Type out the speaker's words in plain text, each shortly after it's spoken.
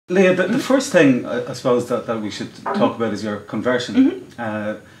Leah, the first thing I suppose that we should talk about is your conversion.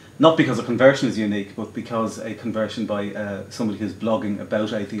 Not because a conversion is unique, but because a conversion by somebody who's blogging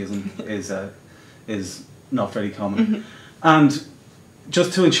about atheism is not very common. And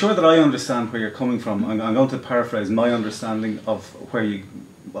just to ensure that I understand where you're coming from, I'm going to paraphrase my understanding of where you,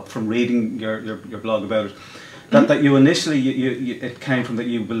 from reading your blog about it, that you initially, it came from that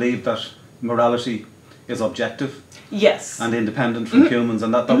you believed that morality is objective. Yes. And independent from humans,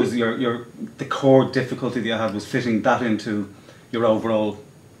 and that was the core difficulty that you had, was fitting that into your overall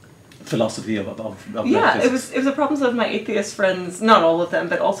philosophy of yeah, it was a problem some of my atheist friends, not all of them,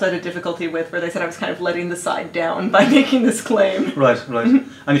 but also had a difficulty with, where they said I was kind of letting the side down by making this claim. Right.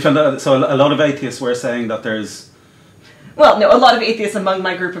 And you found that, so a lot of atheists were saying that there's... Well, no, a lot of atheists among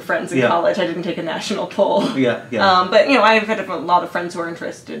my group of friends in college. I didn't take a national poll. But, you know, I've had a lot of friends who are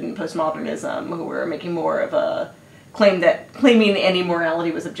interested in postmodernism, who were making more of a claim that claiming any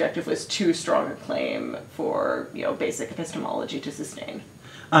morality was objective was too strong a claim for, you know, basic epistemology to sustain.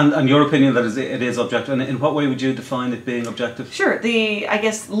 And your opinion that it is objective, and in what way would you define it being objective? Sure, the, I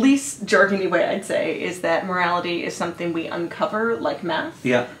guess, least jargony way I'd say is that morality is something we uncover like math.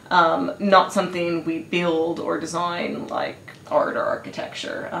 Yeah. Not something we build or design like art or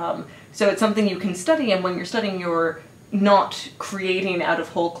architecture. So it's something you can study, and when you're studying, you're not creating out of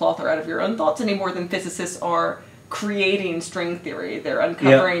whole cloth or out of your own thoughts any more than physicists are creating string theory. They're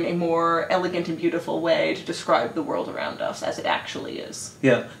uncovering a more elegant and beautiful way to describe the world around us as it actually is.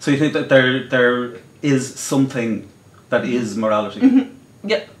 Yeah. So you think that there is something that is morality?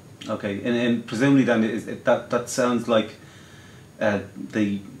 Yep. Okay. And presumably then that sounds like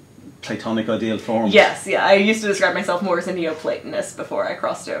the Platonic ideal form. Yes. Yeah. I used to describe myself more as a Neoplatonist before I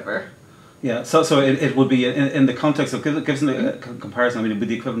crossed over. Yeah. So it would be in the context of, give us a comparison. I mean, it would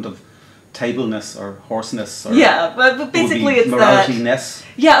be the equivalent of tableness or horseness, or yeah, but basically it's morality-ness.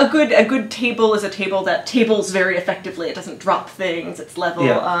 Yeah, a good table is a table that tables very effectively. It doesn't drop things. It's level.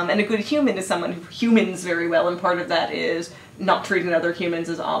 Yeah. And a good human is someone who humans very well, and part of that is not treating other humans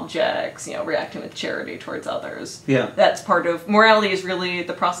as objects. You know, reacting with charity towards others. Yeah, that's part of morality. Is really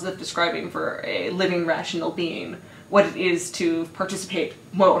the process of describing for a living, rational being what it is to participate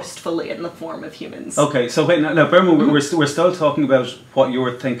most fully in the form of humans. Okay, so wait, now Berman, we're still talking about what you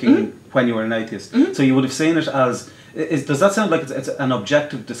were thinking when you were an atheist. So you would have seen it as, does that sound like it's an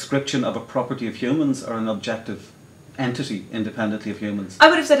objective description of a property of humans, or an objective entity independently of humans? I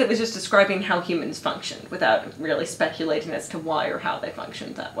would have said it was just describing how humans functioned without really speculating as to why or how they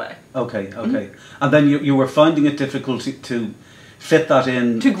functioned that way. Okay. And then you were finding it difficult to fit that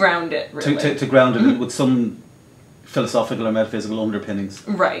in... To ground it, really. To ground it with some philosophical or metaphysical underpinnings.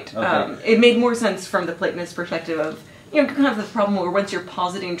 Right. Okay. It made more sense from the Platonist perspective of, you know, kind of the problem where once you're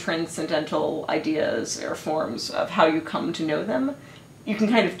positing transcendental ideas or forms of how you come to know them, you can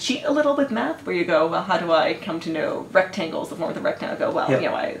kind of cheat a little with math, where you go, well, how do I come to know rectangles, the form of the rectangle? I go, well, you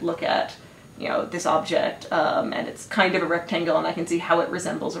know, I look at, you know, this object, and it's kind of a rectangle, and I can see how it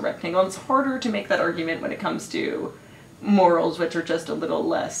resembles a rectangle. And it's harder to make that argument when it comes to morals, which are just a little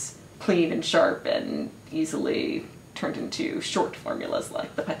less clean and sharp and easily turned into short formulas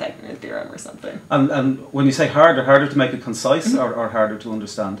like the Pythagorean theorem or something. And when you say harder to make it concise, or harder to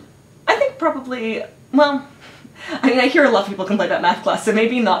understand? I think probably, well, I mean, I hear a lot of people complain about math class, so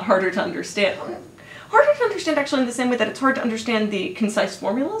maybe not harder to understand. Harder to understand actually in the same way that it's hard to understand the concise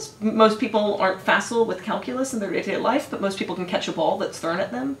formulas. Most people aren't facile with calculus in their day-to-day life, but most people can catch a ball that's thrown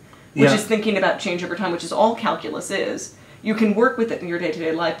at them, which is thinking about change over time, which is all calculus is. You can work with it in your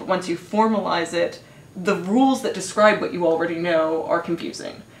day-to-day life, but once you formalize it, the rules that describe what you already know are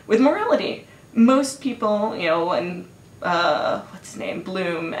confusing. With morality, most people, you know, and what's his name,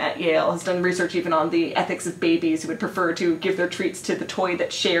 Bloom at Yale has done research even on the ethics of babies who would prefer to give their treats to the toy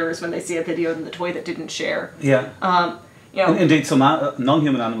that shares when they see a video than the toy that didn't share. Yeah. You know, indeed, some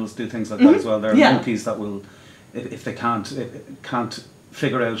non-human animals do things like that as well. There are monkeys that will, if they can't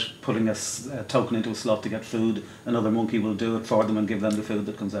figure out putting a token into a slot to get food, another monkey will do it for them and give them the food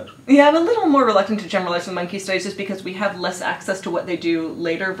that comes out. Yeah, I'm a little more reluctant to generalize from monkey studies just because we have less access to what they do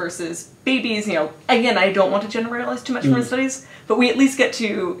later versus babies. You know, again, I don't want to generalize too much from the studies, but we at least get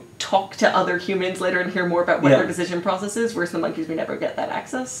to talk to other humans later and hear more about what their decision process is, whereas the monkeys, we never get that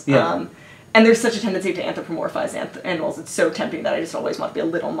access. Yeah. And there's such a tendency to anthropomorphize animals. It's so tempting that I just always want to be a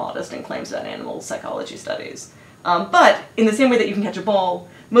little modest in claims about animal psychology studies. But in the same way that you can catch a ball,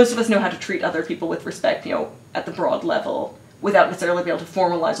 most of us know how to treat other people with respect, you know, at the broad level, without necessarily being able to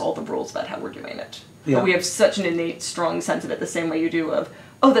formalize all the rules about how we're doing it. Yeah. But we have such an innate, strong sense of it, the same way you do of,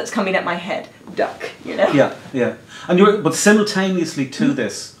 oh, that's coming at my head, duck, you know? Yeah. And but simultaneously to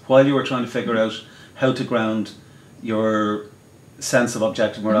this, while you were trying to figure out how to ground your sense of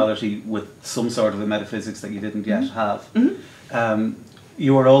objective morality with some sort of a metaphysics that you didn't yet have.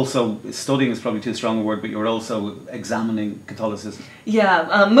 You were also, studying is probably too strong a word, but you were also examining Catholicism.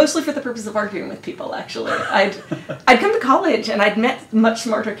 Yeah, mostly for the purpose of arguing with people, actually. I'd come to college and I'd met much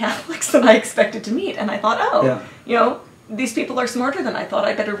smarter Catholics than I expected to meet, and I thought, oh, you know, these people are smarter than I thought.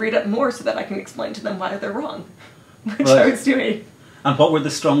 I better read up more so that I can explain to them why they're wrong, which I was doing. And what were the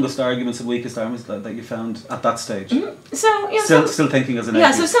strongest arguments and weakest arguments that you found at that stage? So, you know, still thinking as an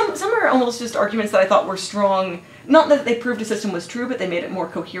atheist. atheist. So some are almost just arguments that I thought were strong. Not that they proved a system was true, but they made it more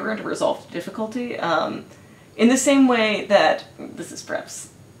coherent or resolved difficulty. In the same way that, this is perhaps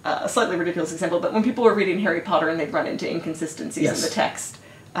a slightly ridiculous example, but when people were reading Harry Potter and they'd run into inconsistencies in the text,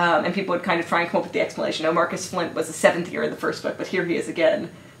 and people would kind of try and come up with the explanation. Oh, Marcus Flint was the 7th year in the first book, but here he is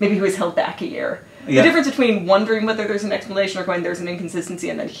again. Maybe he was held back a year. The difference between wondering whether there's an explanation or going there's an inconsistency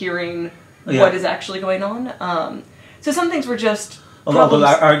and then hearing what is actually going on. So some things were just Although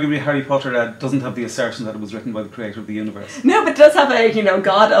arguably Harry Potter doesn't have the assertion that it was written by the creator of the universe. No, but it does have a, you know,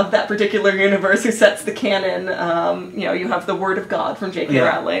 God of that particular universe who sets the canon. You know, you have the Word of God from J.K.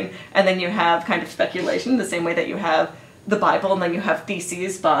 Rowling, and then you have kind of speculation, the same way that you have the Bible, and then you have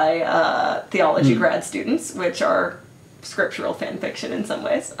theses by theology grad students, which are scriptural fan fiction in some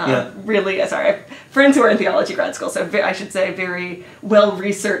ways. Really, sorry, I have friends who are in theology grad school, so I should say very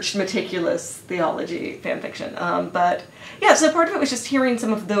well-researched, meticulous theology fan fiction. But yeah, so part of it was just hearing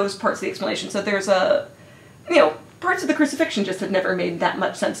some of those parts of the explanation. So there's you know, parts of the crucifixion just had never made that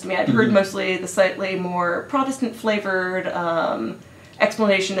much sense to me. I'd heard mostly the slightly more Protestant-flavored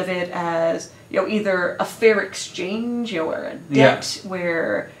explanation of it as, you know, either a fair exchange, you know, or a debt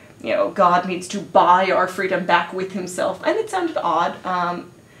where, you know, God needs to buy our freedom back with himself, and it sounded odd.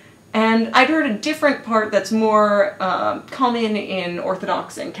 And I'd heard a different part that's more common in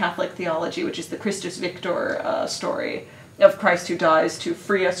Orthodox and Catholic theology, which is the Christus Victor story of Christ who dies to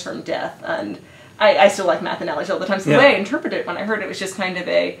free us from death. And I still like math analogy all the time, so the way I interpreted it when I heard it was just kind of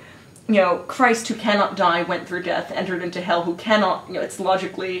a, you know, Christ who cannot die went through death, entered into hell, who cannot, you know, it's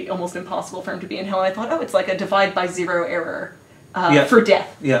logically almost impossible for him to be in hell. And I thought, oh, it's like a divide by zero error. For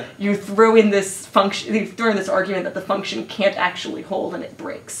death. You throw in this function, you throw in this argument that the function can't actually hold and it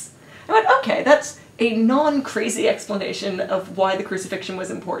breaks. I went, okay, that's a non-crazy explanation of why the crucifixion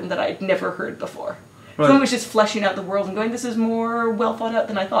was important that I'd never heard before. Someone was just fleshing out the world and going, this is more well thought out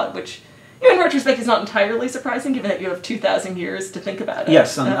than I thought, which, you know, in retrospect is not entirely surprising given that you have 2,000 years to think about it.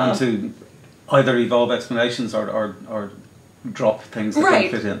 Yes, and to either evolve explanations or drop things that don't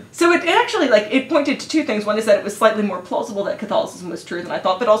fit in. So it actually, like, it pointed to two things. One is that it was slightly more plausible that Catholicism was true than I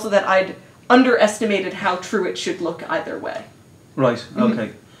thought, but also that I'd underestimated how true it should look either way. Right,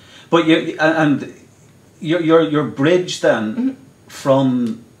 okay. But your bridge then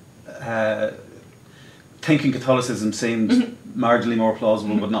from thinking Catholicism seemed marginally more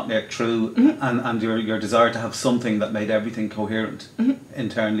plausible but not yet true, and your desire to have something that made everything coherent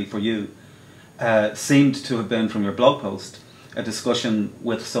internally for you seemed to have been, from your blog post, a discussion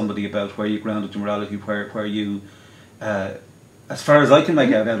with somebody about where you grounded your morality, where you, as far as I can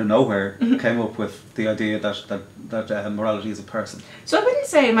make out of nowhere, came up with the idea that morality is a person. So I wouldn't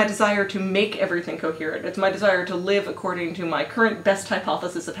say my desire to make everything coherent. It's my desire to live according to my current best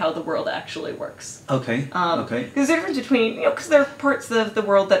hypothesis of how the world actually works. Okay, okay. There's a difference between, you know, because there are parts of the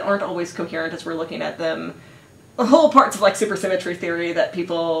world that aren't always coherent as we're looking at them. Whole parts of, like, supersymmetry theory that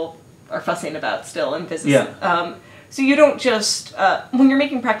people are fussing about still in physics. So you don't just, when you're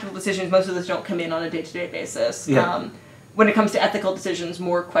making practical decisions, most of those don't come in on a day-to-day basis. When it comes to ethical decisions,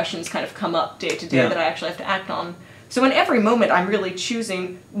 more questions kind of come up day-to-day that I actually have to act on. So in every moment, I'm really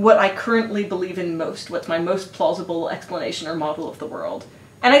choosing what I currently believe in most, what's my most plausible explanation or model of the world.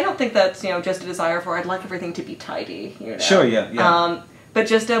 And I don't think that's, you know, just a desire for, I'd like everything to be tidy, you know. Sure, but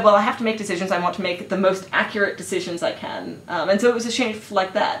just, well, I have to make decisions. I want to make the most accurate decisions I can. And so it was a change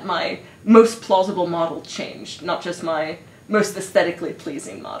like that. My most plausible model changed, not just my most aesthetically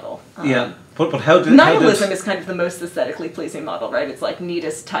pleasing model. But how did... Nihilism is kind of the most aesthetically pleasing model, right? It's like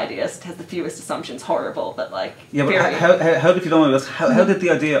neatest, tidiest, has the fewest assumptions, horrible, but like... Yeah, but how did you know this? How did the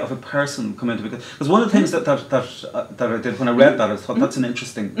idea of a person come into it? Because one of the things that I did when I read that, I thought that's an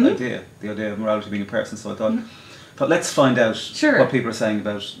interesting idea, the idea of morality being a person, so I thought... But let's find out what people are saying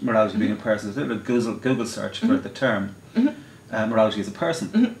about morality being a person. I did a Google search for the term morality as a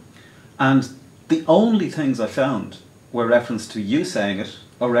person. And the only things I found were reference to you saying it,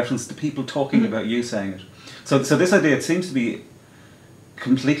 or reference to people talking about you saying it. So this idea, it seems to be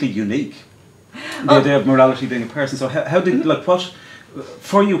completely unique, the idea of morality being a person. So how did, like, what...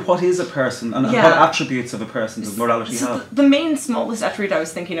 for you, what is a person, and what attributes of a person does morality have? The main smallest attribute I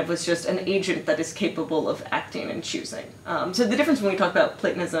was thinking of was just an agent that is capable of acting and choosing. So the difference when we talk about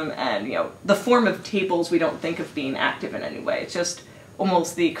Platonism and, you know, the form of tables, we don't think of being active in any way. It's just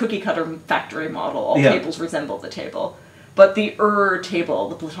almost the cookie-cutter factory model. All tables resemble the table. But the table,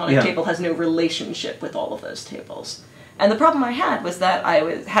 the Platonic table, has no relationship with all of those tables. And the problem I had was that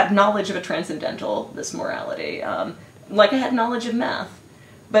I had knowledge of a transcendental, this morality, like I had knowledge of math,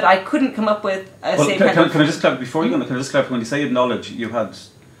 but I couldn't come up with a same kind of... Can I just clarify, before you go on, can I just clarify, when you say you had knowledge, you had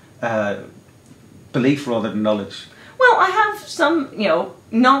belief rather than knowledge? Well, I have some, you know,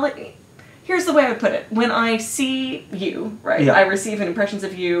 knowledge... Here's the way I would put it. When I see you, right, I receive impressions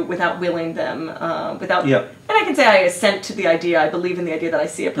of you without willing them, without... And I can say I assent to the idea, I believe in the idea that I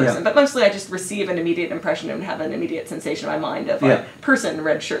see a person, but mostly I just receive an immediate impression and have an immediate sensation in my mind of, like, person,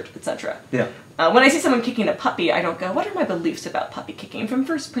 red shirt, etc. When I see someone kicking a puppy, I don't go, what are my beliefs about puppy kicking from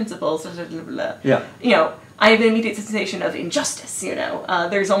first principles, blah, blah, blah, blah. You know, I have an immediate sensation of injustice, you know.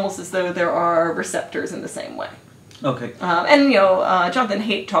 There's almost as though there are receptors in the same way. Okay. And, you know, Jonathan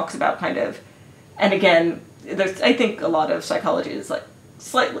Haidt talks about kind of, and again, there's, I think a lot of psychology is like,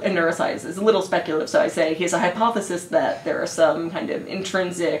 slightly, and neuroscience is a little speculative, so I say he has a hypothesis that there are some kind of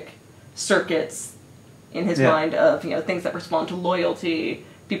intrinsic circuits in his mind of, you know, things that respond to loyalty,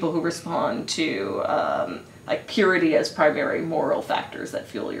 people who respond to, like, purity as primary moral factors that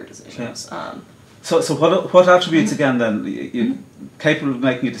fuel your decisions. So what attributes again then? You capable of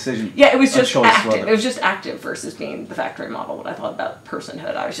making a decision? Yeah, it was just active. It was just active versus being the factory model. When I thought about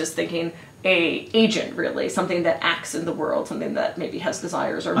personhood, I was just thinking a agent, really, something that acts in the world, something that maybe has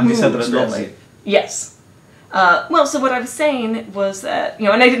desires or moves. And you said that it loves you. Yes. Well, so what I was saying was that, you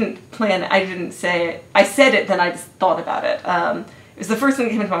know, and I didn't plan it. I didn't say it. I said it, then I just thought about it. It was the first thing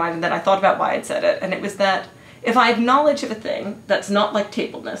that came into my mind, and then I thought about why I'd said it, and it was that if I have knowledge of a thing that's not like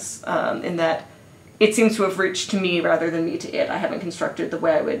tableness, in that it seems to have reached to me rather than me to it. I haven't constructed the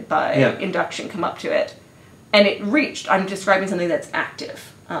way I would, by induction, come up to it. And it reached. I'm describing something that's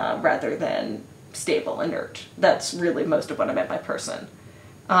active rather than stable, inert. That's really most of what I meant by person.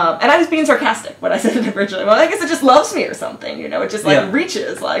 And I was being sarcastic when I said it originally. Well, I guess it just loves me or something, you know? It just, like,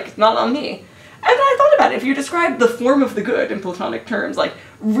 reaches, like, not on me. And then I thought about it. If you describe the form of the good in Platonic terms, like,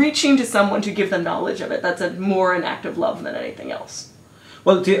 reaching to someone to give them knowledge of it, that's more an act of love than anything else.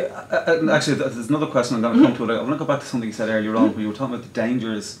 Well, do you, actually, there's another question I'm going to come to. I want to go back to something you said earlier on, where you were talking about the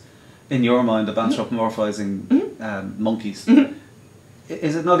dangers, in your mind, of anthropomorphizing monkeys.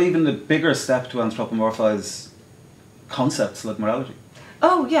 Is it not even a bigger step to anthropomorphize concepts like morality?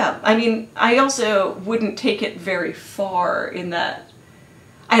 Oh, yeah. I mean, I also wouldn't take it very far in that,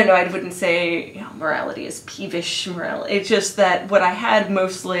 I don't know, I wouldn't say, you know, morality is peevish morality. It's just that what I had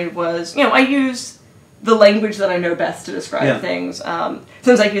mostly was, you know, I use the language that I know best to describe things.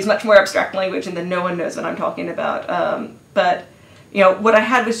 Sometimes I use much more abstract language and then no one knows what I'm talking about. But, you know, what I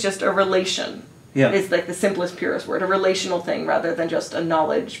had was just a relation. Is like the simplest, purest word. A relational thing rather than just a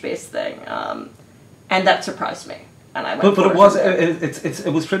knowledge-based thing. And that surprised me. And I went but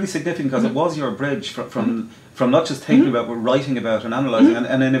it was pretty significant because it was your bridge from not just thinking about, but writing about and analysing,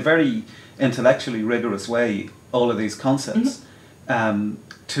 and in a very intellectually rigorous way, all of these concepts,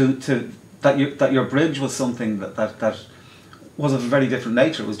 that your bridge was something that was of a very different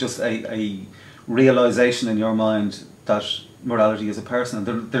nature. It was just a realisation in your mind that morality is a person.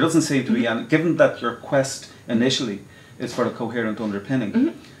 And there doesn't seem to be any, given that your quest initially is for a coherent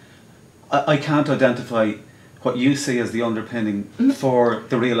underpinning, I can't identify what you see as the underpinning for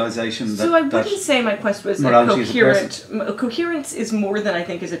the realisation that... So I wouldn't say my quest was coherent. Coherence is more than I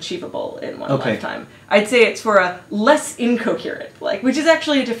think is achievable in one lifetime. I'd say it's for a less incoherent, like, which is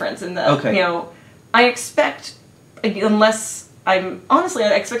actually a difference in that, you know, I expect, unless I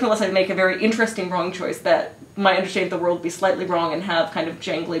make a very interesting wrong choice, that my understanding of the world would be slightly wrong and have kind of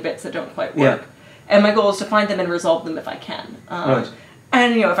jangly bits that don't quite work. And my goal is to find them and resolve them if I can.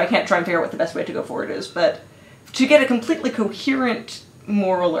 And, you know, if I can't, try and figure out what the best way to go forward is. But to get a completely coherent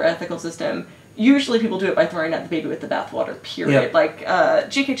moral or ethical system, usually people do it by throwing out the baby with the bathwater, period. Like,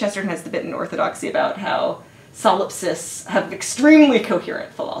 G.K. Chesterton has the bit in Orthodoxy about how solipsists have extremely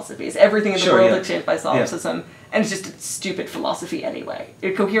coherent philosophies. Everything in the world is shaped by solipsism, and it's just a stupid philosophy anyway.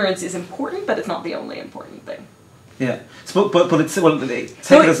 Coherence is important, but it's not the only important thing. So, but it's, well, take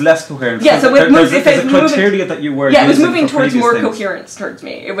it as less coherent. So there's a criteria that you were using. It was moving towards more coherence towards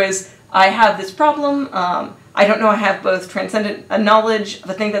me. It was, I have this problem, I don't know, I have both transcendent, a knowledge of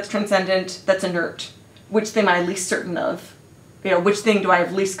a thing that's transcendent, that's inert. Which thing am I least certain of? You know, which thing do I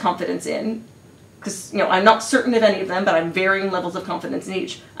have least confidence in? Because, you know, I'm not certain of any of them, but I'm varying levels of confidence in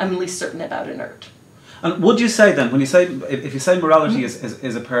each. I'm least certain about inert. And would you say then, when you say, if you say morality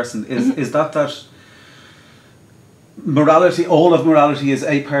is a person, is that morality, all of morality is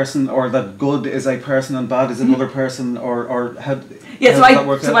a person, or that good is a person and bad is another person, or how? Yeah,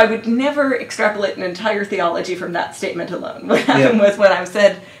 how so I would never extrapolate an entire theology from that statement alone. What happened was, when I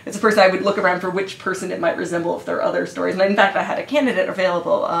said it's a person, I would look around for which person it might resemble if there are other stories. And in fact, I had a candidate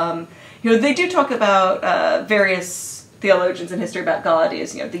available. They do talk about various theologians in history about God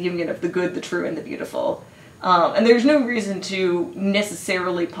is, the union of the good, the true, and the beautiful. And there's no reason to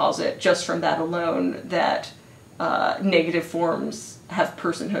necessarily posit just from that alone that negative forms have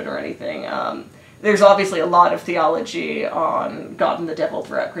personhood or anything. There's obviously a lot of theology on God and the devil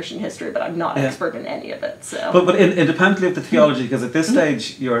throughout Christian history, but I'm not an expert in any of it. So, but independently of the theology, because at this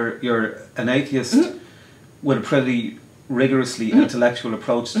stage you're an atheist with a pretty rigorously intellectual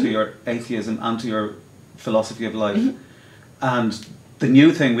approach to your atheism and to your philosophy of life, and the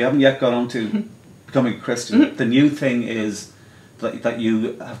new thing, we haven't yet got on to becoming a Christian. The new thing is that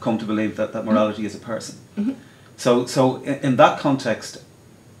you have come to believe that morality is a person. So in that context,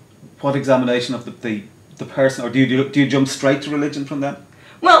 what examination of the person, or do you jump straight to religion from that?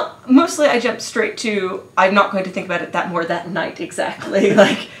 Well, mostly I jumped straight to, I'm not going to think about it that night exactly.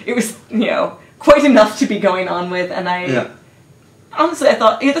 Like, it was, quite enough to be going on with, and honestly, I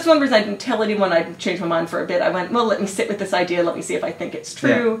thought, that's one reason I didn't tell anyone I'd changed my mind for a bit. I went, well, let me sit with this idea, let me see if I think it's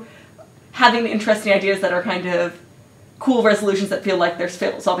true. Having interesting ideas that are kind of cool resolutions that feel like they're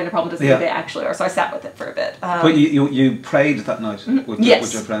solving a problem doesn't mean they actually are, so I sat with it for a bit. But you prayed that night with your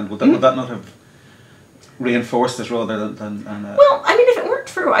friend. Would that not have reinforced it rather than Well, I mean, if it weren't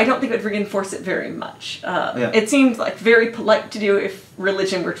true, I don't think it would reinforce it very much. It seems like very polite to do if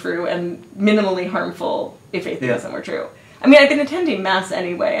religion were true, and minimally harmful if atheism were true. I mean, I've been attending Mass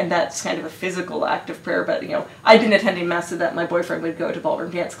anyway, and that's kind of a physical act of prayer, but, I've been attending Mass so that my boyfriend would go to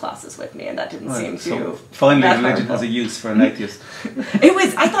ballroom dance classes with me, and that didn't seem to... Finally, religion has a use for an atheist.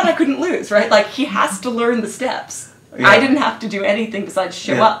 I thought I couldn't lose, right? Like, he has to learn the steps. I didn't have to do anything besides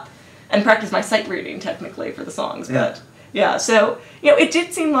show up and practice my sight reading, technically, for the songs, but... so, it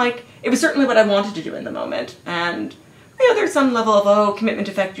did seem like... It was certainly what I wanted to do in the moment, and... there's some level of, commitment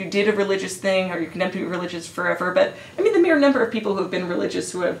to fact you did a religious thing, or you're condemned to be religious forever, but, I mean, the mere number of people who have been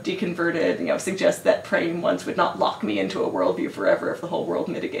religious who have deconverted, suggests that praying once would not lock me into a worldview forever if the whole world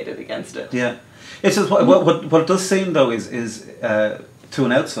mitigated against it. Yeah. It's just, what it does seem, though, is to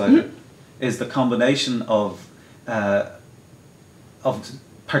an outsider, is the combination of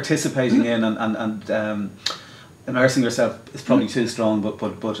participating in and immersing yourself is probably too strong, but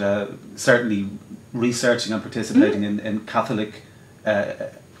certainly researching and participating in Catholic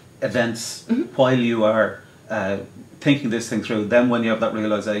events while you are thinking this thing through. Then when you have that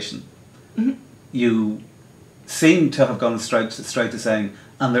realisation, you seem to have gone straight to saying,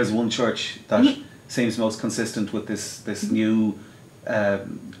 and there's one church that seems most consistent with this new, I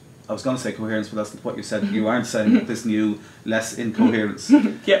was going to say coherence, but that's not what you said. You aren't saying this new, less incoherence.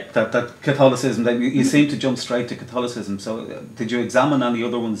 That Catholicism, you seem to jump straight to Catholicism. So did you examine any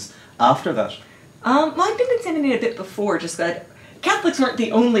other ones after that? Well, I've been examining it a bit before, just that Catholics weren't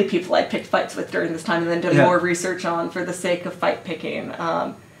the only people I picked fights with during this time and then done more research on for the sake of fight picking.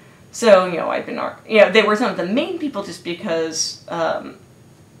 So, I've been, they were some of the main people just because a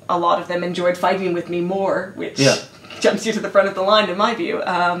lot of them enjoyed fighting with me more, which jumps you to the front of the line in my view.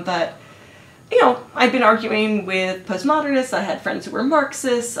 But, I've been arguing with postmodernists, I had friends who were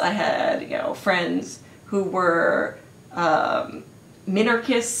Marxists, I had, friends who were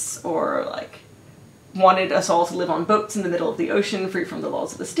minarchists or, wanted us all to live on boats in the middle of the ocean, free from the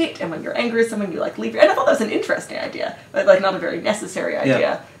laws of the state, and when you're angry with someone, you leave. And I thought that was an interesting idea, but not a very necessary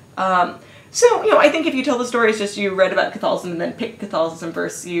idea. So, I think if you tell the stories just you read about Catholicism and then picked Catholicism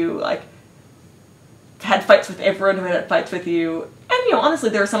versus you, had fights with everyone who had fights with you, and, honestly,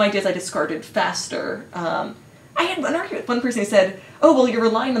 there are some ideas I discarded faster. I had an argument with one person who said, oh, well, you're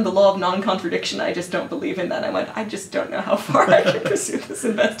relying on the law of non-contradiction, I just don't believe in that. I went, I just don't know how far I can pursue this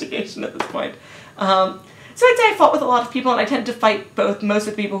investigation at this point. So I'd say I fought with a lot of people, and I tend to fight most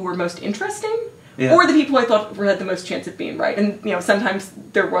with people who were most interesting, or the people I thought had the most chance of being right. And, sometimes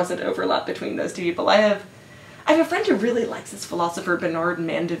there was an overlap between those two people. I have a friend who really likes this philosopher, Bernard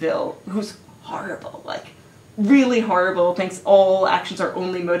Mandeville, who's horrible, really horrible, thinks all actions are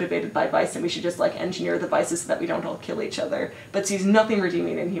only motivated by vice and we should just engineer the vices so that we don't all kill each other, but sees nothing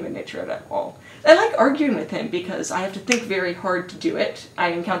redeeming in human nature at all. I like arguing with him because I have to think very hard to do it. I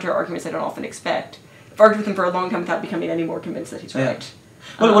encounter arguments I don't often expect. I've argued with him for a long time without becoming any more convinced that he's right.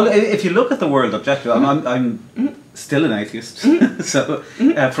 Well, if you look at the world objectively, I'm still an atheist, so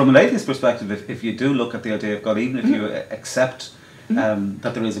from an atheist perspective, if you do look at the idea of God, even if you accept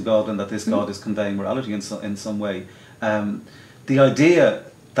that there is a God and that this God is conveying morality in some way. The idea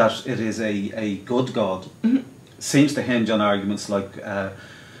that it is a good God seems to hinge on arguments like,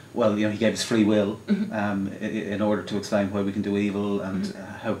 well, he gave us free will in order to explain why we can do evil, and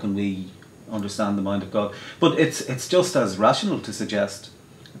how can we understand the mind of God. But it's just as rational to suggest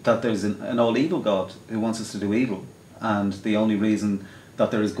that there's an all-evil God who wants us to do evil, and the only reason that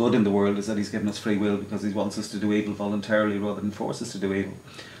there is good in the world is that he's given us free will because he wants us to do evil voluntarily rather than force us to do evil.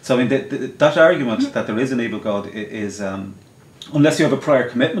 So I mean, that argument that there is an evil God is, unless you have a prior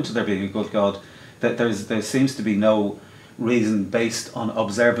commitment to there being a good God, that there seems to be no reason based on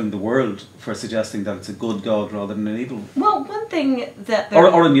observing the world for suggesting that it's a good God rather than an evil one. Well, one thing that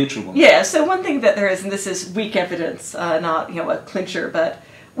or a neutral one. Yeah, so one thing that there is, and this is weak evidence, not a clincher, but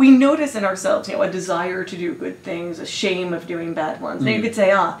we notice in ourselves, a desire to do good things, a shame of doing bad ones. Now you could say,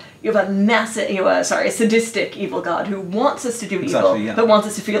 you have a massive, a sadistic evil God who wants us to do evil, but wants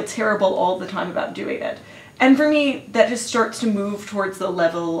us to feel terrible all the time about doing it. And for me, that just starts to move towards the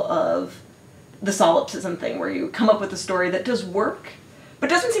level of the solipsism thing, where you come up with a story that does work,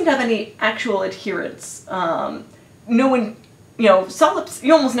 but doesn't seem to have any actual adherence. No one, you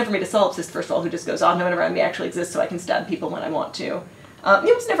almost never meet a solipsist, first of all, who just goes, no one around me actually exists, so I can stab people when I want to. You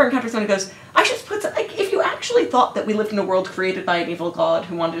almost never encounter someone who goes, I should put some, if you actually thought that we lived in a world created by an evil God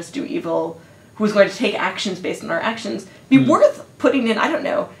who wanted us to do evil, who was going to take actions based on our actions, it'd be worth putting in, I don't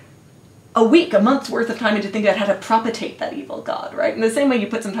know, a week, a month's worth of time into thinking about how to propitiate that evil God, right? In the same way you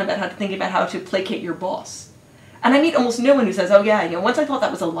put some time about thinking about how to placate your boss. And I meet almost no one who says, once I thought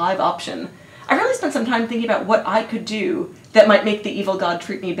that was a live option, I really spent some time thinking about what I could do that might make the evil God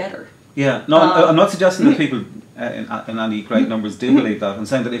treat me better. Yeah, no, I'm not suggesting that people in any great numbers do believe that. I'm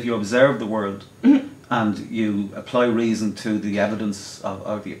saying that if you observe the world and you apply reason to the evidence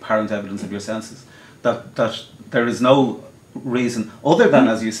of the apparent evidence of your senses, that there is no reason other than,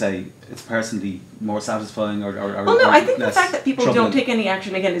 as you say, it's personally more satisfying or well, no, I think the fact that people don't take any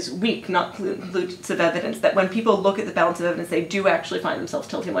action, again, is weak, not conclusive evidence, that when people look at the balance of evidence, they do actually find themselves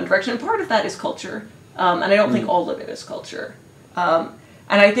tilting in one direction, and part of that is culture, and I don't think all of it is culture.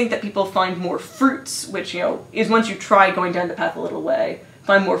 And I think that people find more fruits, which, is once you try going down the path a little way,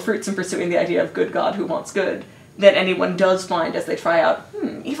 find more fruits in pursuing the idea of good God who wants good, than anyone does find as they try out,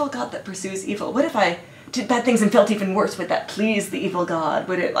 evil God that pursues evil. What if I did bad things and felt even worse? Would that please the evil God?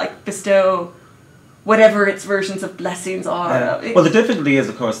 Would it bestow whatever its versions of blessings are? Well, the difficulty is,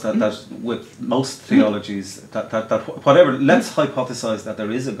 of course, that with most theologies, that whatever, let's hypothesize that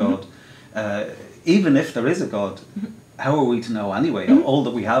there is a God. Even if there is a God, how are we to know anyway? All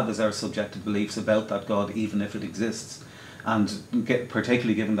that we have is our subjective beliefs about that God, even if it exists. And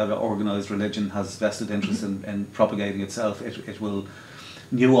particularly given that organised religion has vested interest in propagating itself, it will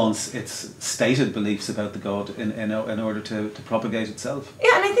nuance its stated beliefs about the God in order to propagate itself.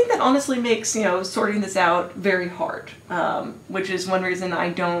 Yeah, and I think that honestly makes, sorting this out very hard, which is one reason I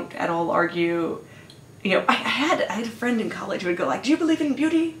don't at all argue, I had a friend in college who would go do you believe in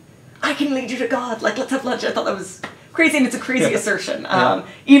beauty? I can lead you to God, let's have lunch. I thought that was crazy, and it's a crazy assertion.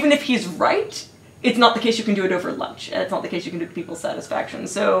 Even if he's right, it's not the case you can do it over lunch, and it's not the case you can do it to people's satisfaction.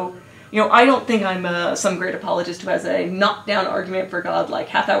 So, I don't think I'm some great apologist who has a knockdown argument for God,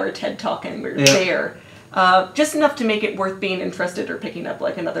 half-hour TED Talk and we're there. Just enough to make it worth being interested or picking up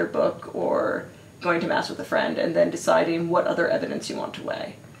another book or going to Mass with a friend and then deciding what other evidence you want to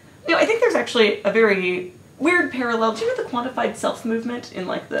weigh. I think there's actually a very weird parallel. Do you know the quantified self movement in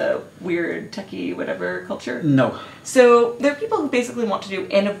the weird techie whatever culture? No. So there are people who basically want to do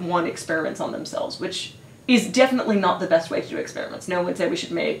N of 1 experiments on themselves, which is definitely not the best way to do experiments. No one would say we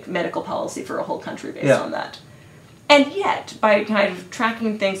should make medical policy for a whole country based on that. And yet, by kind of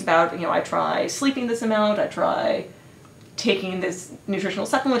tracking things about, I try sleeping this amount, I try taking this nutritional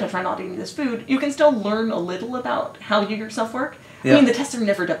supplement, I try not eating this food, you can still learn a little about how you yourself work. I mean, the tests are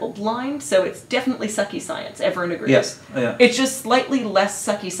never double-blind, so it's definitely sucky science, everyone agrees. Yes. It's just slightly less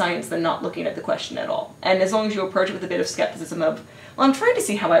sucky science than not looking at the question at all. And as long as you approach it with a bit of skepticism of, well, I'm trying to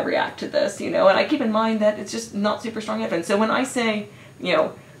see how I react to this, and I keep in mind that it's just not super strong evidence. So when I say,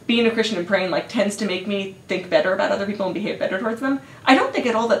 being a Christian and praying tends to make me think better about other people and behave better towards them, I don't think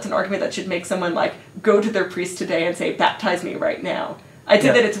at all that's an argument that should make someone go to their priest today and say, baptize me right now. I'd say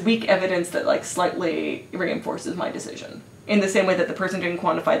that it's weak evidence that slightly reinforces my decision. In the same way that the person doing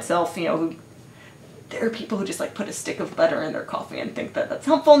quantified self, who there are people who just put a stick of butter in their coffee and think that that's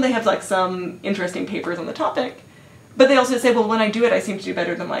helpful, and they have some interesting papers on the topic, but they also say, well, when I do it, I seem to do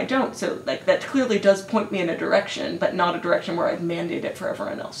better than when I don't. So that clearly does point me in a direction, but not a direction where I've mandated it for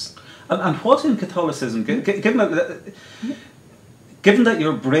everyone else. And what in Catholicism, given that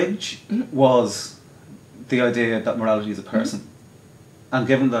your bridge was the idea that morality is a person, and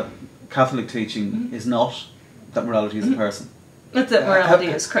given that Catholic teaching is not that morality is a person. Not that morality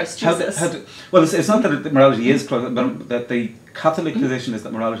is Christ Jesus. Well, it's not that morality is Christ, but that the Catholic position is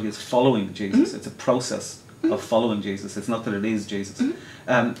that morality is following Jesus. It's a process of following Jesus. It's not that it is Jesus.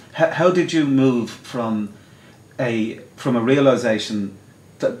 How did you move from a realization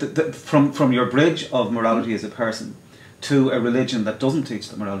from your bridge of morality as a person to a religion that doesn't teach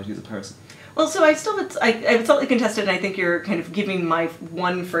that morality is a person? Well, so I would slightly contest it, and I think you're kind of giving my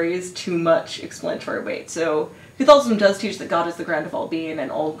one phrase too much explanatory weight. So Catholicism does teach that God is the ground of all being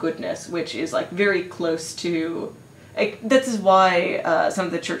and all goodness, which is like very close to. This is why some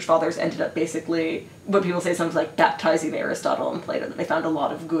of the church fathers ended up basically what people say something like baptizing Aristotle and Plato, that they found a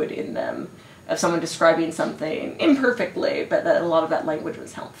lot of good in them, of someone describing something imperfectly, but that a lot of that language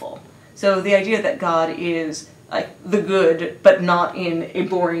was helpful. So the idea that God is like the good, but not in a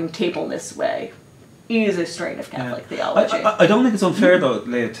boring tableness way, is a strain of Catholic theology. I don't think it's unfair though,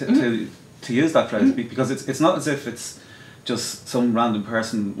 Leah, to use that phrase, because it's not as if it's just some random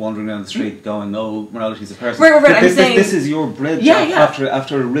person wandering down the street going, "No, morality is a person." Right. This is your bridge after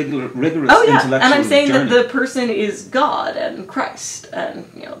a rigorous intellectual and I'm saying journey. that the person is God and Christ and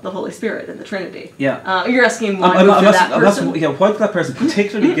the Holy Spirit and the Trinity. Yeah. You're asking why that person? Why for that person,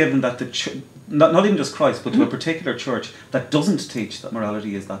 particularly given that the not even just Christ, but to a particular church that doesn't teach that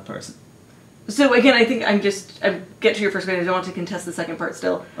morality is that person. So again, I think I get to your first question. I don't want to contest the second part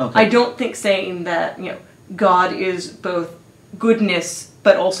still. Okay. I don't think saying that God is both goodness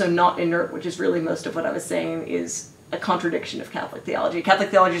but also not inert, which is really most of what I was saying, is a contradiction of Catholic theology. Catholic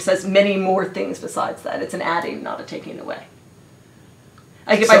theology says many more things besides that. It's an adding, not a taking away.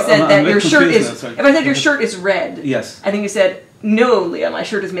 Like if I said that your shirt is red, yes, I think you said, "No, Leah, my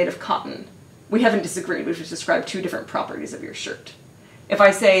shirt is made of cotton." We haven't disagreed. We've just described two different properties of your shirt. If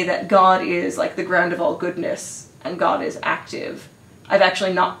I say that God is like the ground of all goodness and God is active, I've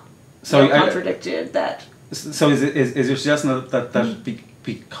actually not contradicted that. So is your suggestion that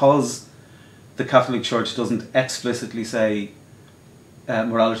because the Catholic Church doesn't explicitly say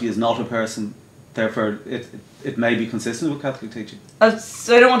morality is not a person, therefore it may be consistent with Catholic teaching?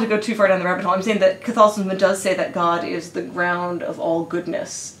 So I don't want to go too far down the rabbit hole. I'm saying that Catholicism does say that God is the ground of all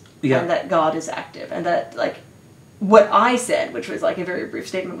goodness, and that God is active, and that like what I said, which was like a very brief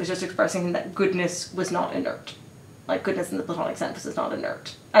statement, was just expressing that goodness was not inert. Like goodness in the Platonic sense is not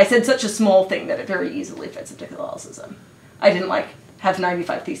inert. I said such a small thing that it very easily fits into Catholicism. I didn't like have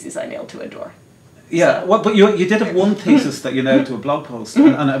 95 theses I nailed to a door. Yeah, well, but you did have one thesis that you nailed to a blog post,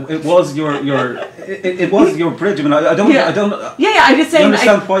 and it was your bridge. I mean, I don't. I'm just saying. You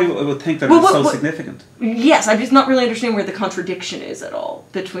understand why you would think that it's so significant? Yes, I'm just not really understanding where the contradiction is at all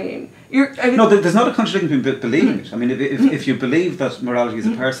between. No, there's not a contradiction between believing it. I mean, if you believe that morality is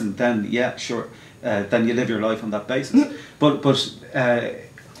a person, then yeah, sure, then you live your life on that basis. But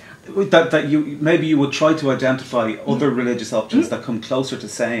that you would try to identify other religious options that come closer to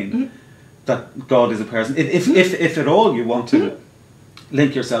saying that God is a person. If at all you want to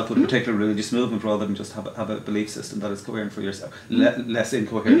link yourself with a particular religious movement rather than just have a belief system that is coherent for yourself, less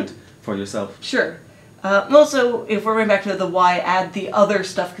incoherent for yourself. Sure. Also, if we're going back to the why add the other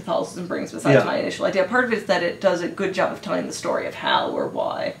stuff Catholicism brings besides my initial idea, part of it is that it does a good job of telling the story of how or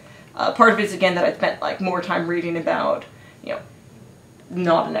why. Part of it is, again, that I spent like more time reading about,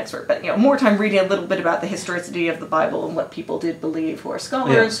 not an expert, but more time reading a little bit about the historicity of the Bible and what people did believe, who are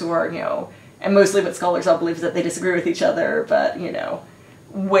scholars, who are, and mostly what scholars all believe is that they disagree with each other, but,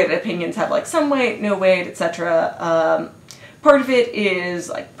 what opinions have like some weight, no weight, etc. Part of it is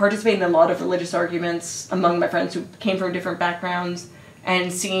like participating in a lot of religious arguments among my friends who came from different backgrounds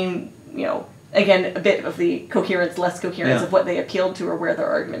and seeing, again, a bit of the coherence, less coherence of what they appealed to or where their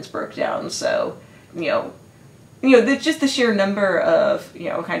arguments broke down. So, just the sheer number of,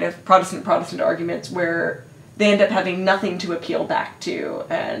 kind of Protestant arguments where they end up having nothing to appeal back to,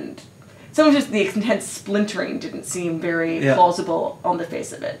 and some of just the intense splintering didn't seem very plausible on the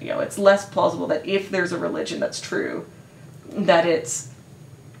face of it. It's less plausible that if there's a religion that's true, that it's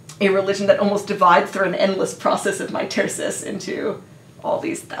a religion that almost divides through an endless process of mitosis into all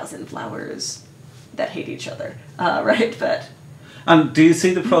these 1,000 flowers that hate each other, right? And do you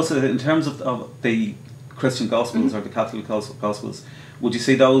see the process in terms of the Christian Gospels or the Catholic Gospels? Would you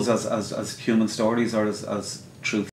see those as human stories or as truth?